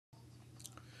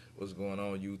What's going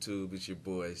on, YouTube? It's your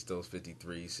boy,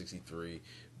 Stills5363,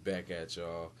 back at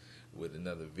y'all with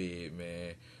another vid,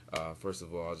 man. First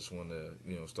of all, I just want to,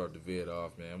 start the vid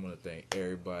off, man. I want to thank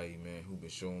everybody, man, who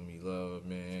been showing me love,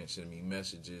 man, sending me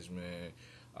messages, man,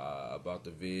 about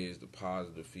the vids, the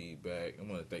positive feedback. I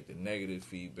want to thank the negative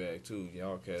feedback, too,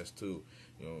 y'all cats, too.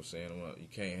 You know what I'm saying? You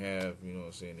can't have,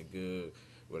 the good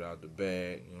without the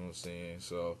bad, you know what I'm saying?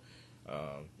 So,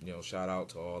 shout out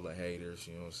to all the haters,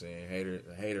 you know what I'm saying? A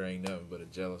hater ain't nothing but a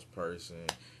jealous person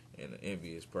and an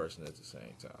envious person at the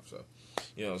same time. So,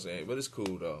 you know what I'm saying? But it's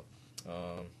cool, though.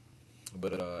 I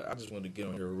just wanted to get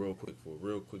on here real quick for a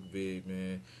real quick vid,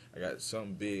 man. I got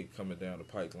something big coming down the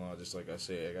pipeline, just like I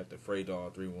said. I got the Frey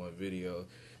Dog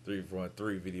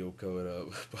 313 video coming up.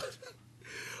 But,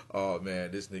 oh, man,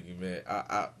 this nigga, man,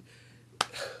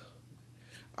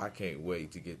 I can't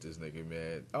wait to get this nigga,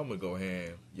 man. I'm gonna go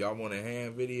ham. Y'all want a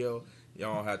ham video?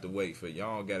 Y'all don't have to wait for it.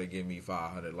 Y'all don't gotta give me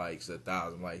 500 likes,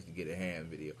 1,000 likes to get a ham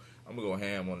video. I'm gonna go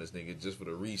ham on this nigga just for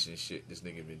the recent shit this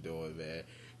nigga been doing, man.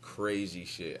 Crazy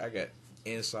shit. I got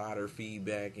insider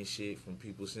feedback and shit from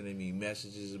people sending me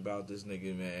messages about this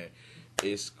nigga, man.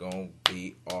 It's gonna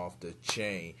be off the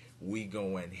chain. We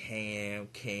going ham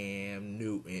Cam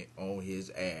Newton on his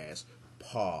ass.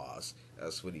 Pause.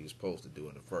 That's what he was supposed to do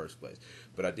in the first place.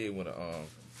 But I did want to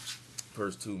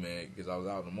first two, man, because I was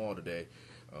out in the mall today,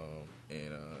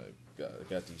 and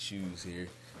got these shoes here.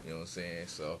 You know what I'm saying?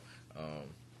 So,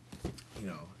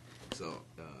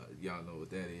 y'all know what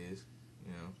that is.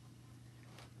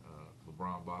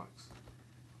 LeBron box.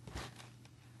 Let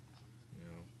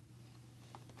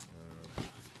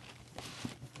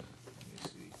me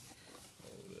see.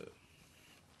 Hold up.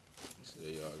 So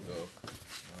there y'all go. I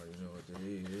already know what that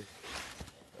is.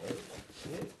 Oh,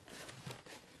 shit.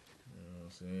 You know what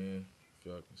I'm saying? If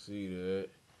y'all can see that.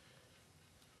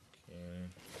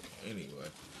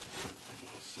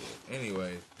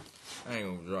 Anyway, I ain't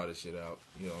gonna draw this shit out.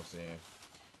 You know what I'm saying?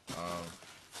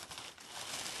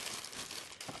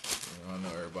 I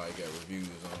know everybody got reviews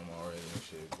on them already and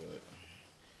shit, but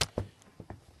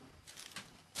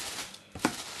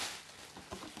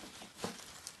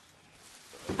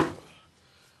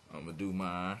I'm gonna do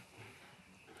mine.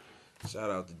 Shout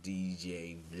out to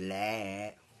DJ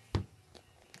Vlad. You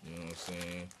know what I'm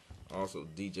saying? Also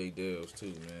DJ Dells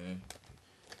too, man.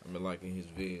 I've been liking his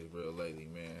vids real lately,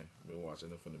 man. Been watching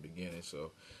him from the beginning,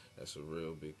 so that's a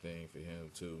real big thing for him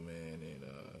too, man.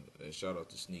 And shout out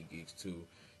to Sneak Geeks too.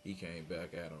 He came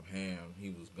back at him ham. He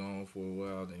was gone for a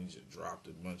while, then he just dropped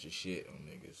a bunch of shit on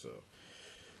niggas. So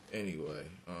anyway,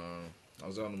 I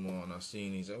was out in the mall and I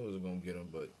seen these. I wasn't gonna get them,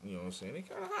 but you know what I'm saying? They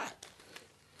kind of hot.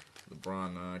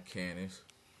 LeBron 9 cannons.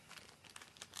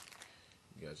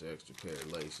 You got your extra pair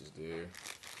of laces there.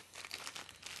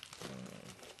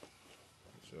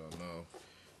 As y'all know,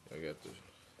 I got the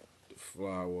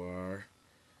fly wire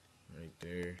right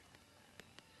there,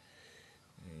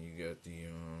 and you got the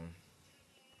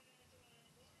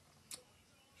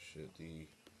the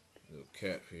little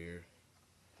cap here,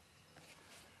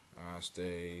 eye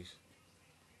stays,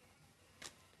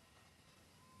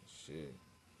 shit,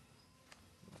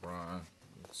 LeBron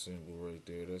symbol right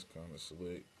there. That's kind of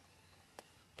slick.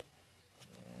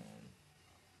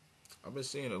 I've been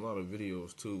seeing a lot of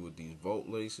videos too with these Volt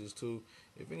laces too.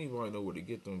 If anybody know where to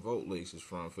get them Volt laces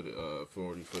from for the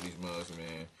for these mugs,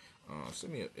 man,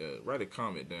 send me write a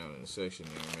comment down in the section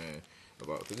there, man,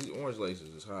 about, because these orange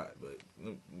laces is hot. But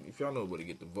if y'all know where to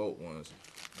get the Volt ones,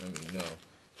 let me know.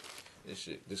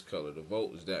 This color, the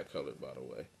Volt is that color, by the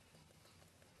way.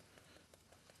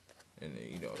 And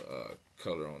then the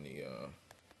color on the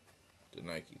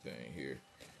Nike thing here.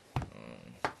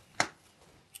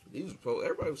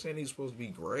 Everybody was saying these were supposed to be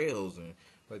Grails and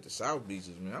like the South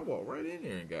Beaches, man. I walked right in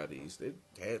there and got these. They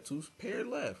had 2 pair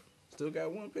left. Still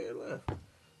got 1 pair left. I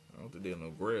don't think they're no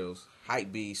Grails.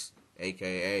 Hype Beast,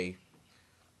 aka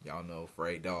y'all know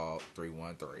Frey Dog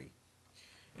 313.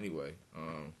 Anyway,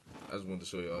 I just wanted to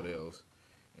show y'all those.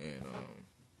 And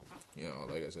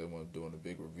like I said, I want to do a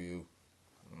big review.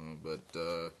 You know what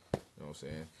I'm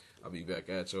saying? I'll be back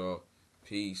at y'all.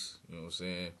 Peace. You know what I'm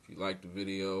saying? If you like the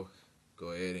video,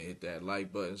 go ahead and hit that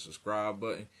like button, subscribe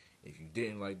button. If you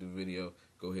didn't like the video,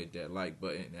 go hit that like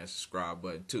button and that subscribe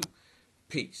button too.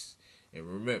 Peace. And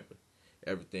remember,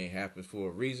 everything happens for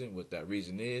a reason. What that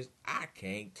reason is, I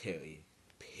can't tell you.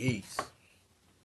 Peace.